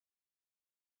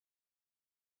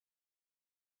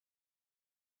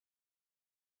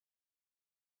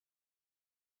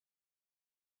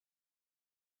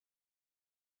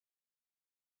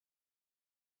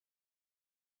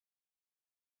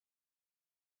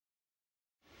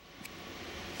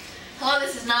Hello,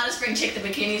 this is not a spring chick, the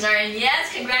Bikini Czar, and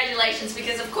yes, congratulations,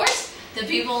 because of course the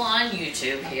people on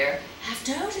YouTube here have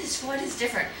noticed what is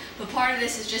different. But part of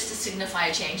this is just to signify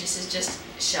a change. This is just,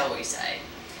 shall we say,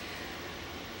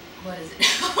 what is it?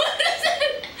 What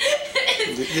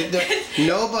is it?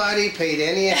 Nobody paid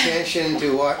any attention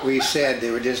to what we said. They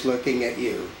were just looking at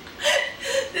you.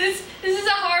 This is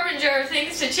a harbinger of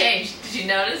things to change. Did you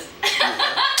notice?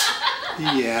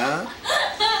 Yeah.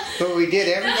 But we did.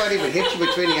 Everybody would hit you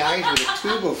between the eyes with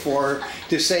a 2 before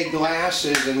to say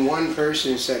glasses, and one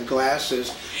person said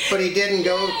glasses, but he didn't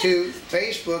go to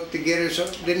Facebook to get his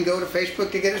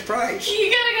prize.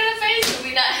 You gotta go to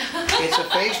Facebook. It's a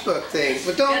Facebook thing.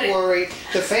 But don't worry,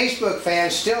 the Facebook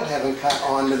fans still haven't caught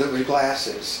on to the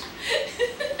glasses.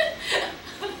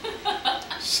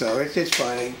 So it's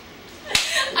funny.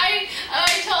 I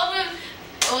told him,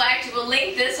 well, actually, we'll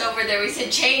link this over there. We said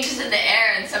changes in the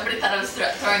air, and somebody thought I was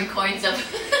throwing coins up.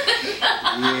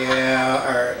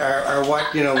 Yeah, or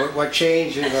what, you know, what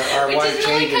changes are, which what is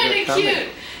changes really are coming. kind of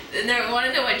cute. And they want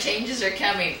to know what changes are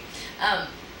coming.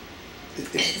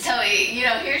 So, you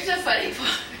know, here's the funny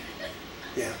part.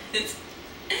 Yeah.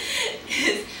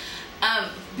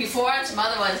 Before on some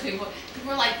other ones, people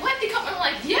were like, what? They comment? I'm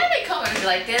like, yeah, they comment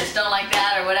like this, don't like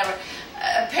that, or whatever.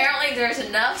 Apparently there's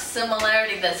enough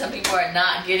similarity that some people are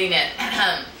not getting it.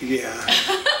 Yeah.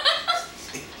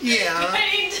 Yeah.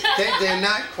 They're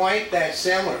not quite that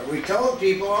similar. We told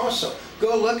people also,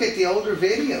 go look at the older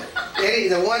video.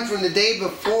 The one from the day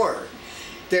before.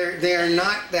 They're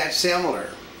not that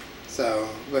similar. So,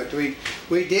 but we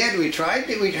actually tried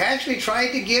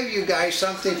to give you guys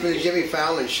something from the Jimmy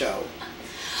Fallon show.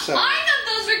 So. I thought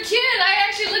those were cute. I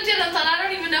actually looked at them and thought, I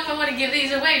don't even know if I want to give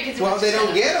these away. Because well, they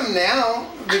don't get them now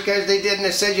because they didn't.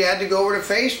 It said you had to go over to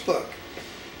Facebook.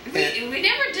 We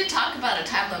never did talk about a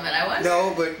time limit. I was.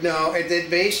 No, but no.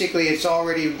 Basically, it's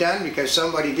already done because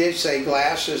somebody did say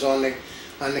glasses on the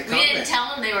comment. We didn't tell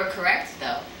them they were correct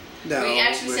though. No, we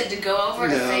actually said to go over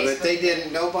to Facebook. No, but they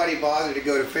didn't. Nobody bothered to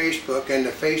go to Facebook, and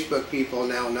the Facebook people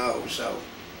now know. So.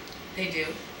 They do.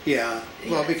 Yeah,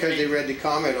 well, because they read the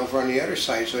comment over on the other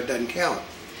side, so it doesn't count.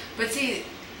 But see,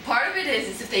 part of it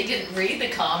is if they didn't read the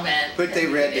comment. But they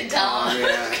read the comment,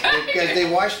 because they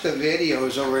watched the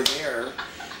videos over there.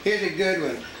 Here's a good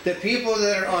one. The people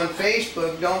that are on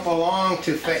Facebook don't belong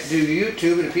to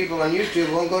YouTube, and the people on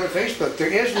YouTube won't go to Facebook.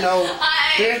 There's no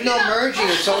merging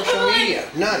of social media.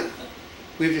 None.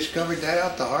 We've discovered that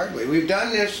out the hard way. We've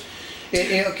done this.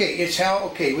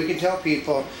 Okay, we can tell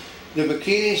people. The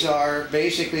Bikini Czar,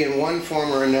 basically in one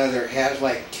form or another, has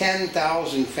like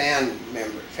 10,000 fan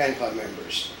club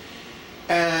members,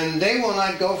 and they will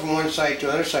not go from one site to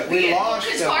another site. We lost.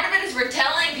 Because part of it is we're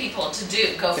telling people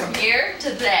to go from here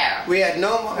to there. We had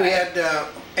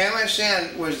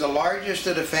MSN was the largest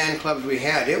of the fan clubs we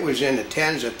had. It was in the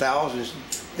tens of thousands.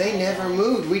 They never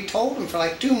moved. We told them for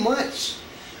like 2 months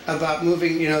about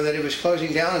moving. You know that it was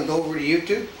closing down and go over to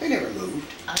YouTube. They never moved.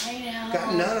 I know.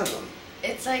 Got none of them.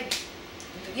 It's like,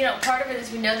 you know, part of it is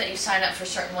we know that you sign up for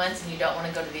certain ones and you don't want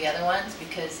to go to the other ones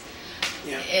because,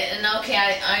 and okay,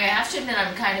 I have to admit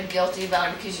I'm kind of guilty about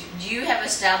it because you have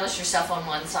established yourself on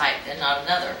one site and not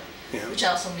another, which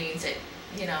also means that,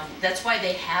 you know, that's why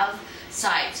they have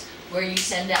sites where you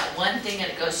send out one thing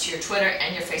and it goes to your Twitter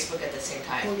and your Facebook at the same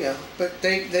time. Oh yeah, but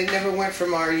they never went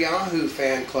from our Yahoo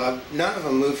fan club. None of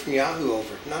them moved from Yahoo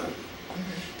over. None of them.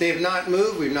 They have not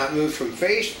moved. We've not moved from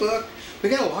Facebook. We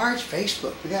got a large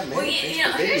Facebook. We got many. Well, you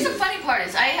know, here's the funny part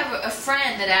is I have a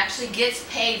friend that actually gets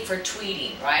paid for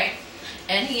tweeting, right?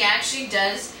 And he actually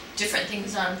does different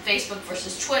things on Facebook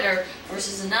versus Twitter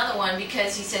versus another one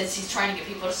because he says he's trying to get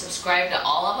people to subscribe to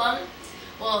all of them.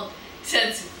 Well,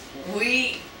 since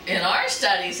we in our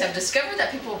studies have discovered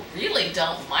that people really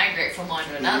don't migrate from one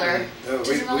to another, it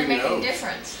doesn't really make any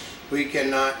difference. We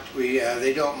cannot.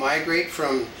 They don't migrate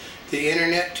from the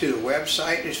internet to the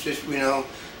website. It's just, you know.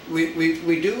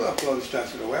 We do upload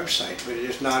stuff to the website, but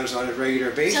it's not on a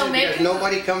regular basis because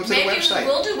nobody comes to the website. Maybe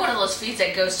we'll do one of those feeds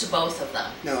that goes to both of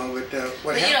them. No, but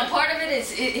what happens? You know, part of it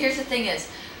is, here's the thing is,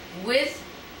 with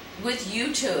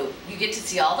YouTube, you get to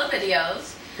see all the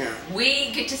videos. Yeah.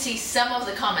 We get to see some of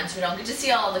the comments. We don't get to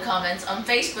see all of the comments. On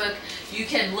Facebook, you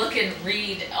can look and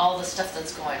read all the stuff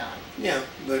that's going on. Yeah,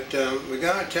 but we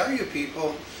got to tell you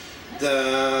people,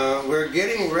 we're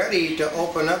getting ready to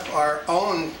open up our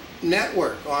own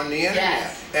network on the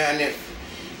internet, and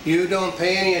if you don't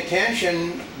pay any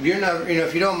attention, you're not. You know,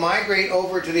 if you don't migrate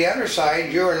over to the other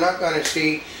side, you're not going to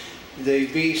see the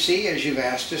BC as you've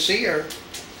asked to see her.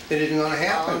 It isn't going to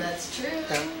happen. Oh, that's true.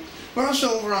 We're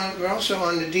also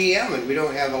on the DM, and we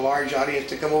don't have a large audience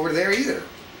to come over there either.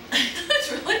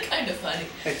 That's really kind of funny.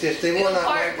 It's just they will not.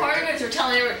 Part of it is we're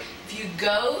telling everyone, If you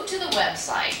go to the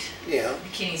website, Yeah.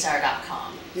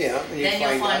 bikiniczar.com, Yeah. And then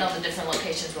you'll find out. all the different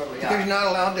locations where we Because you're are. not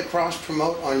allowed to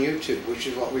cross-promote on YouTube, which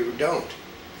is what we don't.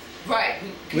 Right.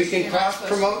 We can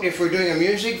cross-promote if we're doing a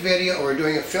music video or we're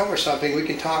doing a film or something, we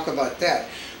can talk about that.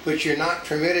 But you're not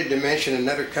permitted to mention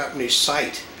another company's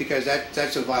site, because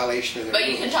that's a violation of the But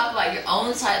rules. you can talk about your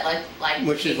own site, like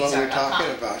Which is what we're bikiniczar.com.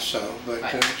 talking about, so, but,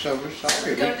 Right. so we're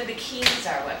sorry. Go to the Bikini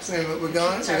Czar website. But we're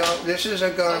going, this is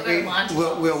going to Go to be,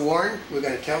 Montalban. we'll warn, we're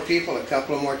going to tell people a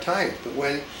couple of more times, but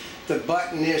when the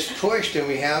button is pushed and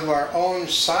we have our own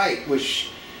site, which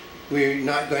we're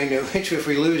not going to, which if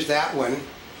we lose that one,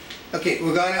 okay,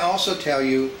 we're going to also tell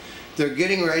you, they're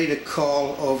getting ready to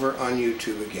call over on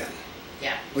YouTube again.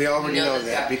 Yeah. We already know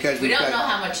that because we we've don't got, know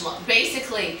how much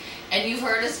basically, and you've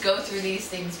heard us go through these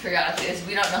things periodically, is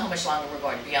we don't know how much longer we're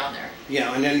going to be on there.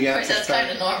 yeah, and then you Of have course, to that's start.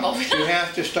 kind of normal. You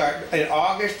have to start in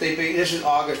August. This is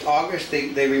August. August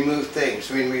they remove things.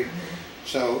 I mean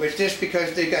so it's just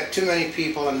because they got too many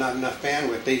people and not enough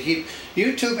bandwidth. They keep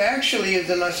YouTube actually is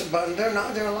a nice button. They're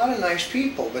a lot of nice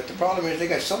people, but the problem is they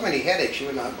got so many headaches you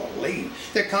would not believe.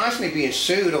 They're constantly being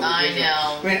sued over. I visual.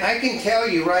 know. I mean, I can tell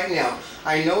you right now.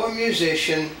 I know a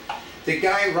musician. The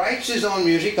guy writes his own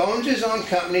music, owns his own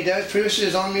company, produces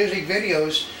his own music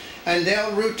videos, and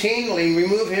they'll routinely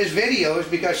remove his videos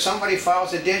because somebody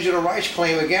files a digital rights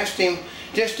claim against him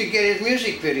just to get his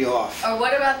music video off. Or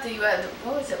what about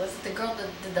what was it? Was it the girl that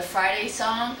did the Friday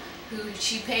song? Who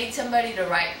she paid somebody to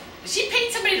write? She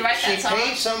paid somebody to write that song. She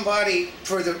paid somebody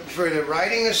for the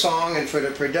writing the song and for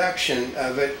the production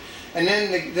of it, and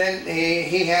then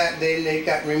they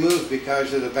got removed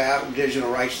because of the bad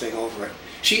digital rights thing over it.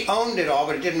 She owned it all,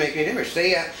 but it didn't make any difference.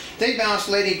 They bounced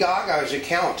Lady Gaga's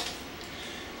account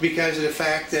because of the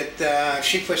fact that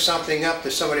she put something up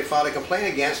that somebody filed a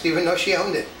complaint against, even though she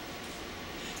owned it.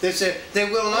 They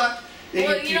will not.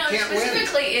 Well, you can't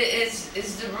specifically, win.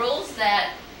 is the rules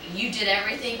that you did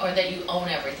everything or that you own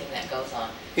everything that goes on?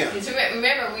 Yeah. Because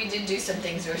remember, we did do some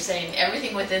things. We were saying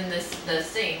everything within the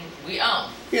thing we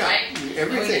own. Yeah, right?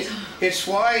 everything. It's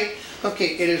why.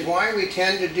 Okay, it is why we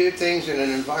tend to do things in an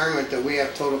environment that we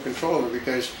have total control over,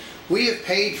 because we have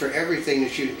paid for everything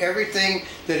everything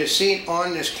that is seen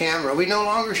on this camera. We no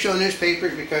longer show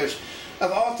newspapers because,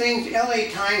 of all things,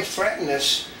 LA Times threatened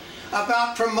us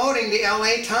about promoting the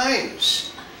LA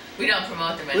Times. We don't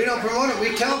promote them anymore. We don't promote it.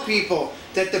 We tell people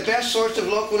that the best source of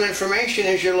local information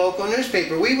is your local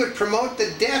newspaper. We would promote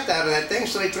the death out of that thing,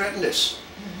 so they threatened us.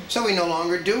 So we no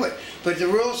longer do it. But the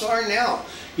rules are now.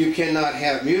 You cannot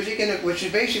have music in it, which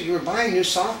is basically we're buying new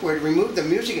software to remove the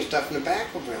music and stuff in the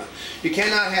background. You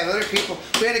cannot have other people.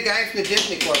 We had a guy from the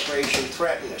Disney Corporation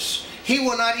threaten us. He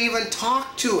will not even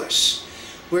talk to us.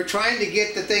 We're trying to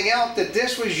get the thing out that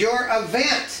this was your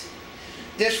event.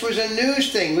 This was a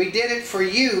news thing. We did it for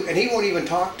you, and he won't even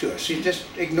talk to us. He just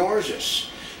ignores us.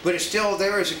 But it's still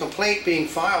there as a complaint being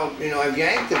filed. You know, I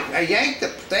yanked the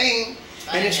thing,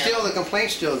 and it's still, the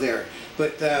complaint's still there.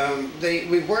 But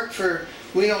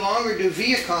we no longer do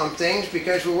Viacom things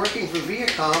because we're working for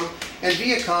Viacom, and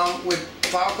Viacom would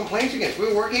file complaints against.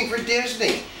 We're working for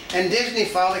Disney, and Disney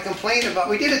filed a complaint about.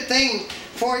 We did a thing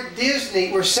for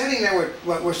Disney. We're sitting there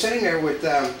with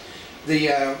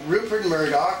the Rupert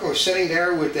Murdoch, and we're sitting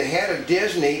there with the head of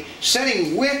Disney,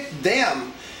 sitting with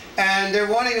them, and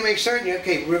they're wanting to make certain.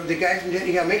 Okay, the guy from Disney,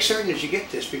 you got to make certain that you get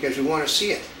this because we want to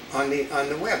see it on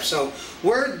the web. So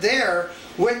we're there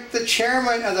with the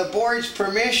chairman of the board's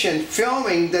permission,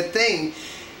 filming the thing,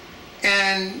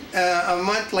 and a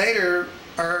month later,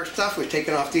 our stuff was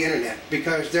taken off the internet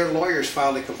because their lawyers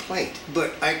filed a complaint.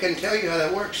 But I can tell you how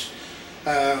that works.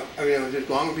 I mean, it was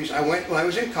a long piece. When I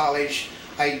was in college,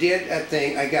 I did a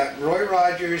thing. I got Roy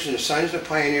Rogers and the Sons of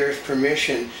Pioneers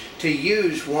permission to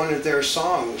use one of their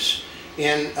songs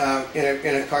in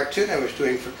a cartoon I was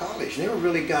doing for college, and they were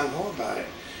really gung-ho about it.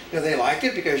 You know, they liked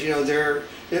it because, you know,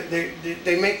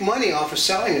 they make money off of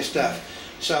selling this stuff.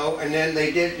 So, and then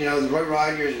they did, you know, the Roy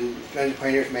Rogers and Sons of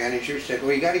Pioneers managers said,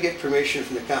 well, you got to get permission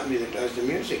from the company that does the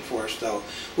music for us, though,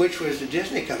 which was the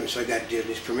Disney company. So I got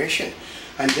Disney's permission.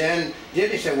 And then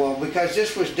Disney said, well, because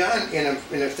this was done in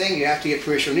a thing, you have to get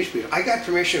permission from these people. I got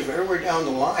permission from everywhere down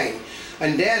the line.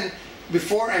 And then,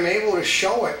 before I'm able to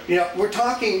show it, you know, we're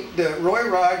talking, the Roy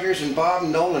Rogers and Bob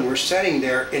Nolan were sitting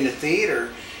there in the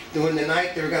theater when the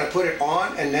night they were going to put it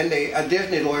on, and then a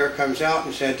Disney lawyer comes out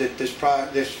and said that this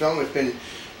film has been,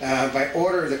 by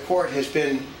order of the court, has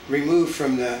been removed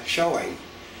from the showing.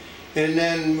 And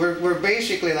then we're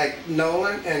basically like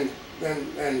Nolan and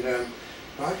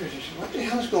Rogers said, what the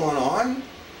hell's going on? And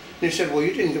he said, well,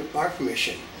 you didn't get our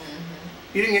permission.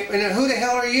 You didn't get, and then who the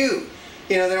hell are you?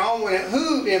 You know, they're all went,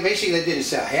 who, you know, basically they didn't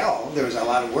say hell. There was a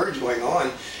lot of words going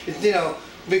on. You know,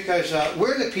 because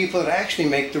we're the people that actually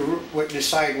make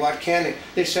decide what can.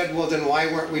 They said, well, then why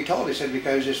weren't we told? They said,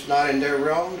 because it's not in their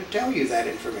realm to tell you that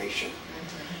information.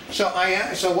 So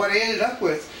so what I ended up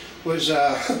with was,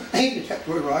 I ended up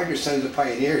with Roger, Sons of the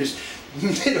Pioneers,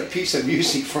 did a piece of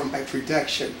music for my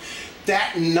production.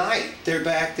 That night, they're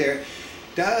back there,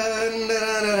 dun, dun,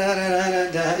 dun, dun,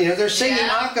 dun, dun. You know, they're singing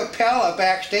a cappella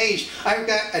backstage. I've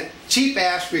got a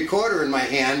cheap-ass recorder in my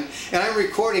hand, and I'm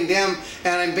recording them,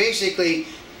 and I'm basically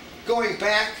going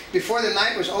back. Before the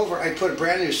night was over, I put a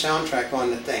brand new soundtrack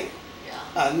on the thing,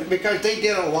 because they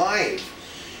did it live.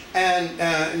 And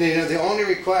you know, the only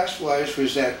request was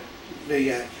that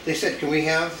they said, can we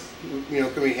have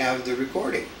the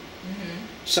recording?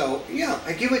 So yeah,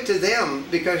 I give it to them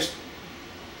because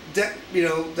that, you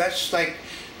know, that's like,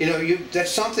 you know,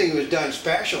 that's something that was done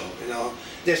special, you know,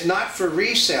 that's not for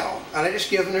resale, and I just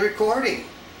give them the recording.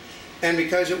 And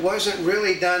because it wasn't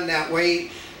really done that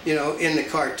way, you know, in the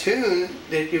cartoon,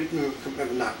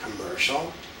 not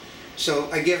commercial, so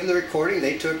I give them the recording.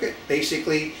 They took it.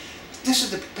 Basically, this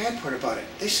is the bad part about it.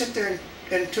 They sit there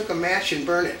and took a match and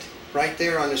burn it right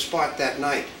there on the spot that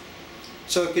night.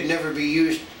 So it could never be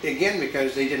used again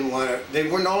because they didn't want to, they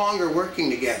were no longer working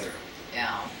together.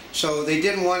 Yeah. So they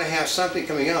didn't want to have something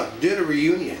coming out. Did a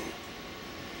reunion.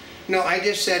 No, I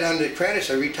just said under the credits,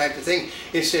 I retyped the thing,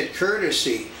 it said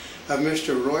courtesy of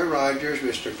Mr. Roy Rogers,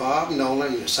 Mr. Bob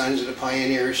Nolan, and the Sons of the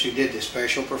Pioneers who did the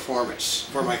special performance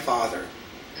for my father.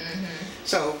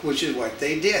 So, which is what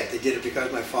they did. They did it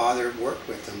because my father worked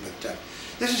with them. But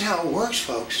this is how it works,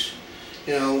 folks.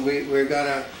 You know,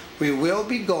 we will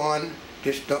be gone.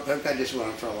 Just don't, I've got this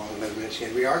one for a long 11 minutes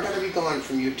again. We are going to be gone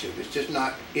from YouTube. It's just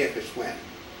not if, it's when.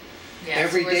 Yeah,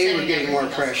 Every so day we're getting more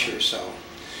pressure. So,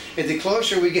 and the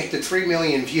closer we get to 3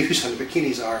 million views on the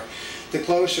Bikini Czar, the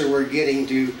closer we're getting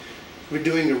to, we're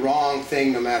doing the wrong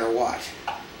thing no matter what.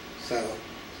 So,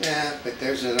 yeah, but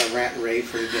there's a rant and rave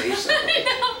for today. So. I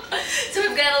know. So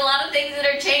we've got a lot of things that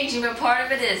are changing, but part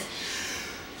of it is,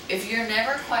 if you're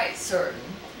never quite certain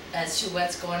as to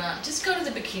what's going on, just go to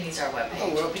the Bikini Czar webpage.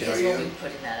 Oh, we'll because tell you. we'll be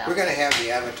putting that out. We're going to have the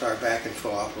avatar back in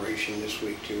full operation this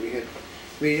week too.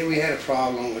 We had a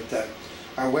problem with that.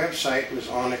 Our website was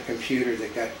on a computer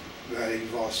that got.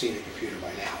 You've all seen the computer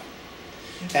by now.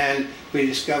 And we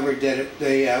discovered that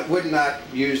they would not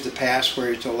use the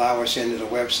password to allow us into the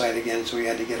website again, so we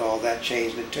had to get all that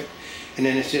changed. And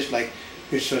then it's just like,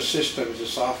 it's a system, it's a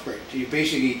software. You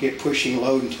basically get pushing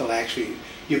load until actually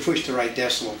you push the right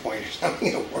decimal point or something,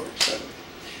 it'll work. So,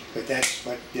 but that's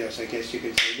what, you know, so I guess you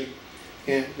could say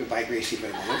goodbye, Gracie, for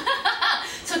a moment.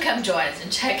 So come join us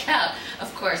and check out,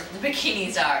 of course,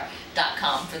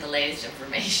 thebikiniczar.com for the latest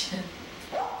information.